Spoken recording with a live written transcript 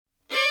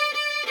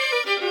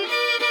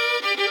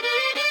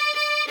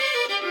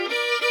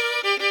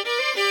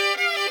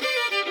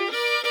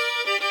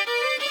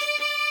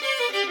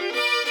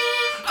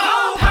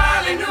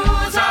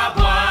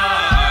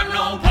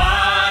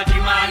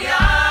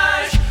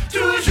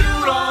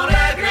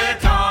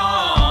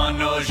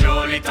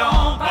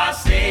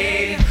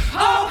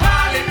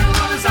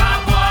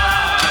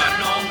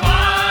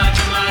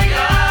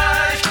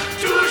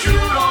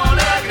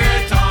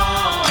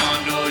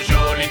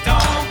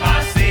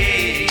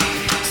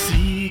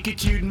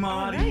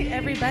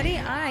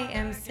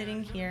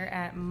sitting here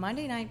at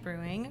Monday Night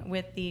Brewing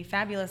with the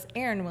fabulous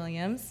Aaron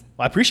Williams.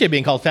 Well, I appreciate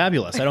being called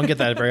fabulous. I don't get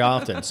that very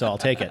often, so I'll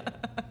take it.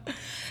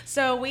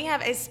 So we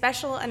have a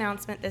special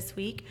announcement this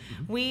week.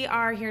 We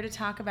are here to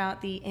talk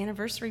about the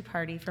anniversary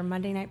party for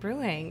Monday Night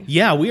Brewing.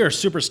 Yeah, we are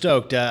super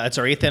stoked. It's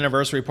our 8th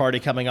anniversary party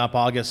coming up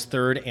August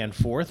 3rd and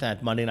 4th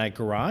at Monday Night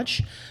Garage.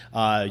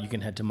 You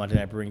can head to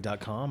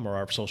mondaynightbrewing.com or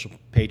our social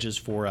pages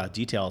for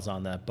details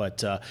on that.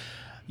 But,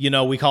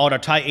 we call it our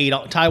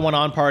Tie One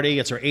On party.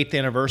 It's our 8th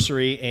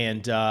anniversary,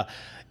 and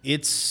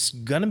it's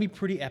going to be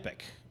pretty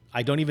epic.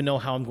 I don't even know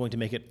how I'm going to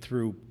make it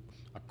through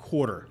a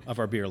quarter of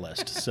our beer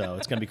list, so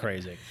it's going to be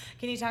crazy.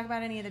 Can you talk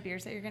about any of the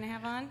beers that you're going to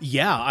have on?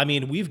 Yeah, I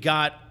mean, we've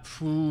got,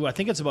 I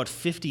think it's about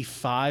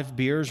 55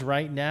 beers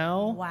right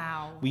now.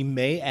 Wow. We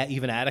may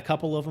even add a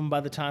couple of them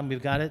by the time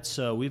we've got it.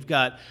 So we've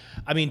got,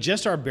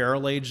 just our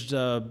barrel-aged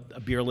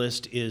beer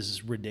list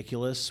is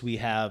ridiculous. We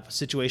have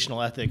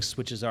Situational Ethics,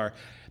 which is our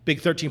big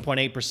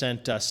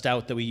 13.8%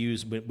 stout that we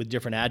use with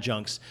different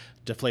adjuncts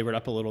to flavor it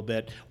up a little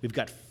bit. We've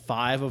got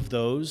 5 of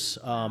those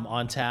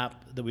on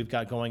tap that we've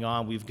got going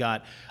on. We've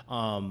got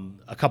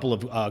a couple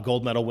of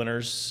gold medal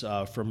winners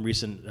from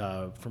recent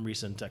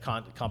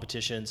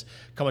competitions.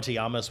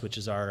 Kamatayamas, which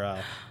is our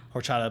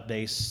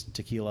horchata-based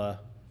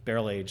tequila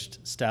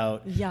barrel-aged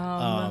stout.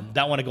 Yum.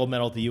 That won a gold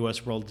medal at the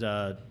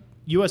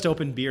U.S.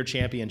 Open Beer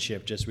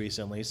Championship just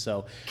recently.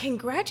 So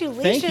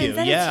congratulations! Thank you.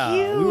 That is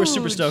huge. We were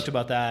super stoked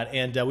about that,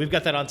 and we've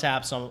got that on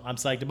tap. So I'm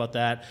psyched about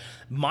that.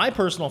 My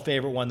personal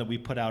favorite one that we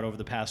put out over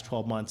the past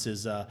 12 months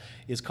is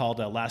called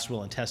Last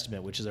Will and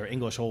Testament, which is our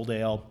English Old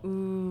Ale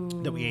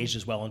that we aged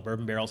as well in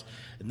bourbon barrels,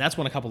 and that's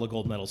won a couple of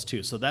gold medals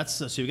too. So that's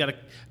so you've got a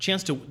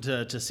chance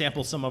to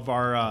sample some of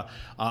our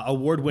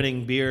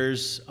award-winning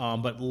beers,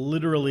 but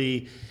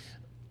literally,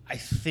 I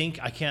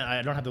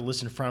don't have the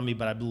list in front of me,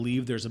 but I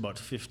believe there's about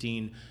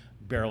 15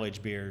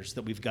 barrel-aged beers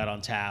that we've got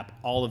on tap,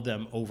 all of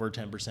them over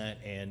 10%,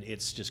 and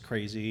it's just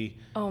crazy.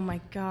 Oh my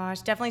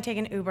gosh, definitely take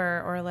an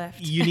Uber or a Lyft.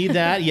 You need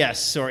that,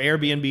 yes, or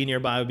Airbnb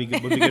nearby would be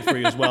good for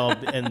you as well.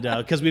 And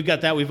because we've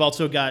got that, we've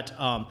also got,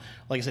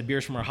 like I said,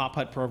 beers from our Hot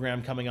Putt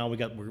program coming on.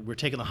 We're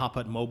taking the Hot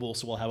Putt mobile,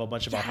 so we'll have a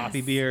bunch of our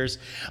hoppy beers,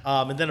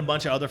 and then a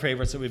bunch of other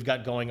favorites that we've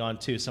got going on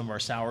too. Some of our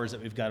sours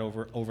that we've got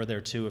over there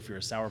too, if you're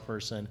a sour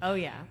person. Oh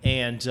yeah.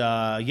 And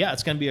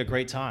it's going to be a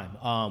great time.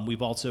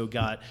 We've also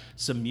got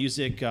some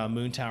music.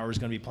 Moon Tower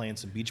is going to be playing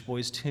some Beach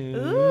Boys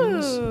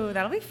tunes. Ooh,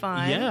 that'll be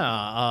fun.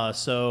 Yeah.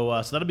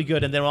 So that'll be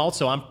good. And then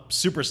also, I'm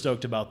super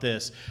stoked about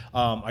this.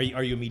 Are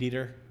you a meat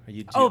eater?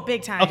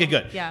 Big time. Okay,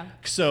 good. Yeah.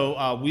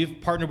 So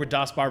we've partnered with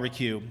Das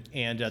Barbecue,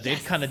 and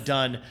they've kind of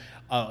done.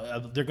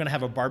 They're going to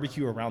have a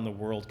barbecue around the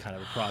world kind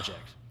of a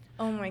project.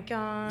 Oh my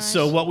gosh.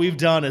 So what we've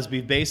done is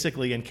we've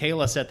basically, and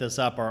Kayla set this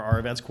up, our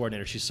events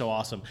coordinator, she's so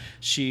awesome.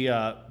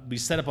 We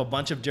set up a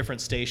bunch of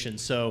different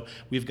stations. So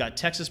we've got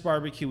Texas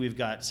barbecue, we've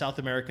got South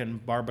American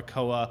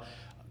barbacoa,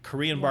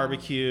 Korean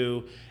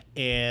barbecue,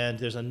 and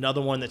there's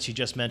another one that she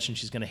just mentioned.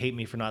 She's going to hate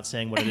me for not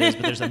saying what it is,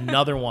 but there's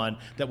another one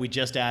that we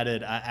just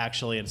added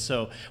actually. And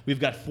so we've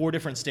got 4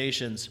 different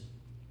stations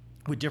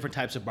with different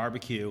types of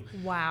barbecue.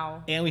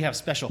 Wow. And we have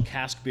special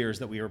cask beers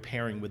that we are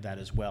pairing with that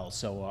as well.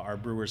 So our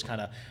brewers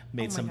kind of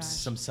made some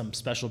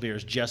special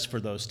beers just for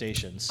those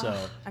stations. So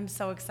I'm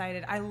so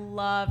excited. I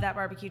love that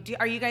barbecue.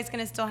 Are you guys going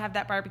to still have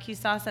that barbecue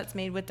sauce that's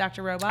made with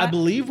Dr. Robot? I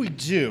believe we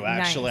do,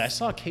 actually. Nice. I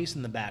saw a case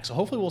in the back. So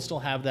hopefully we'll still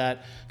have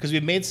that because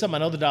we've made some. I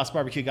know the Das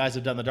Barbecue guys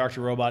have done the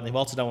Dr. Robot, and they've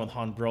also done with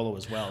Han Brolo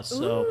as well.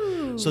 So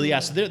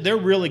they're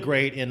really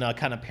great in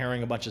kind of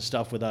pairing a bunch of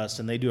stuff with us,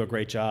 and they do a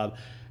great job.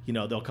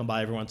 They'll come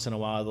by every once in a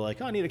while. They're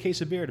like, "Oh, I need a case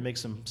of beer to make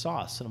some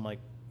sauce," and I'm like,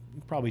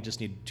 "You probably just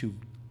need 2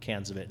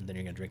 cans of it, and then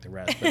you're gonna drink the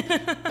rest." But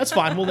that's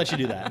fine. We'll let you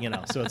do that.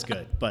 So it's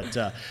good. But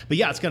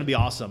yeah, it's gonna be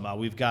awesome.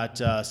 We've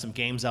got some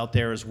games out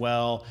there as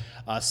well.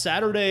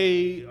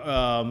 Saturday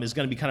is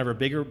gonna be kind of a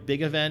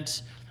big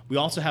event. We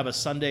also have a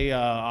Sunday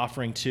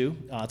offering too.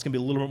 It's going to be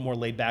a little bit more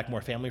laid back,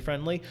 more family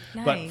friendly.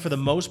 Nice. But for the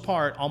most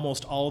part,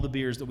 almost all of the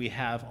beers that we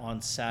have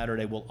on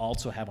Saturday we'll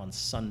also have on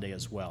Sunday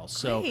as well.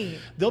 So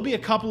there'll be a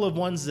couple of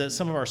ones that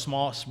some of our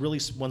small,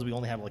 really ones we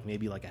only have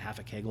maybe a half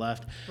a keg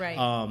left.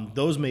 Right.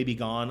 Those may be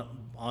gone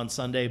on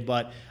Sunday,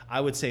 but I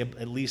would say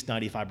at least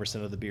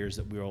 95% of the beers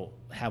that we'll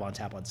have on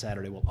tap on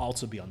Saturday will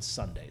also be on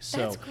Sunday. So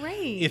that's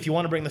great. If you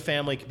want to bring the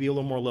family, be a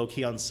little more low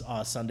key on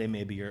Sunday,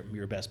 maybe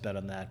your best bet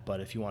on that.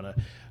 But if you want to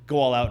go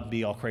all out and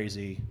be all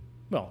crazy,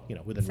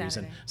 within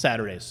reason,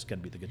 Saturday is going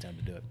to be the good time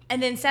to do it.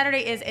 And then Saturday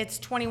it's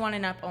 21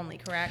 and up only,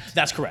 correct?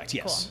 That's correct.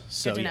 Yes. Cool.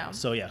 So good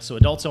to know. So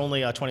adults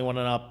only, 21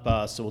 and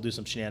up. So we'll do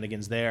some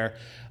shenanigans there.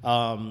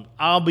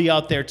 I'll be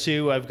out there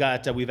too.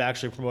 We've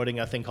actually promoting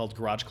a thing called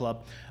Garage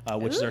Club,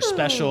 which is our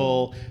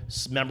special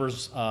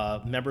members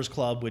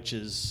club, which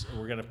is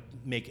we're gonna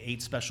make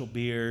 8 special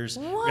beers.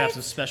 We're gonna have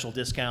some special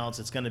discounts.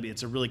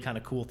 It's a really kind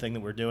of cool thing that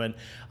we're doing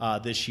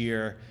this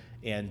year.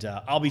 And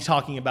I'll be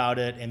talking about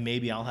it, and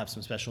maybe I'll have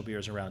some special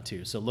beers around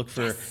too. So look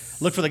for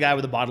the guy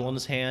with a bottle in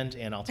his hand,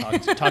 and I'll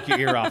talk your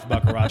ear off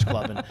about Garage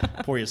Club and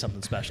pour you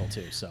something special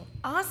too. So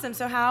awesome.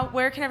 So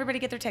where can everybody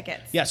get their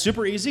tickets? Yeah,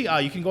 super easy.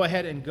 You can go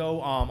ahead and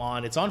go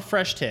on. It's on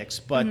Fresh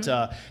Tix, but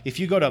if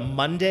you go to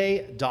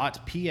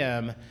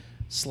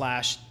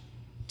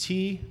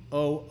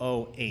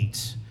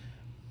monday.pm/TOO8.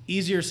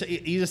 Easiest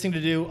thing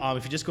to do,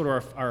 if you just go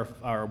to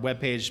our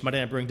webpage,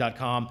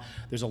 mondaynightbrewing.com,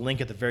 there's a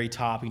link at the very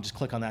top. You can just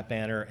click on that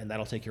banner, and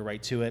that'll take you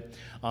right to it.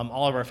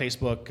 All of our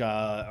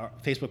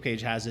Facebook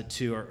page has it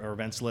too, our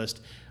events list.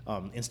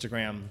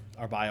 Instagram,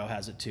 our bio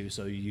has it too,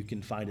 so you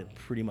can find it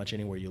pretty much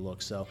anywhere you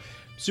look. So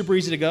super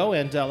easy to go,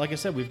 and like I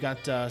said, we've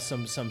got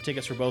some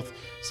tickets for both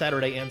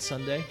Saturday and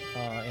Sunday,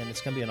 and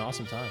it's going to be an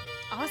awesome time.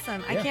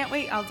 Awesome. I can't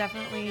wait. I'll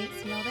definitely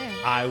see y'all there.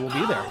 I will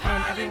be there.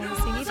 And everyone will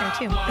see me there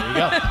too. There you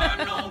go.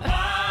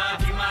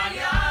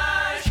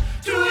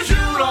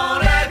 Toujours en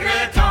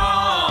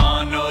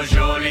regrettant nos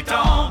jolis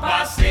temps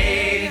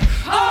passés.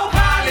 Oh,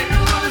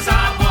 parlez-nous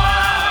à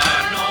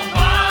boire, non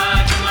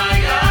pas du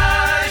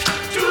mariage.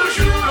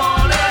 Toujours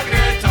en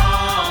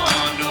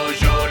regrettant nos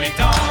jolis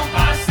temps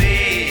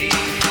passés.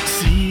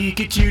 Si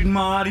que tu te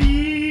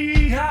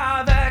maries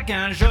avec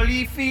un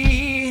joli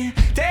fille,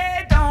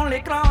 t'es dans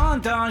les grands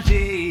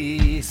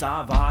dangers,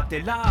 ça va te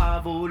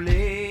la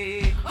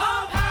voler.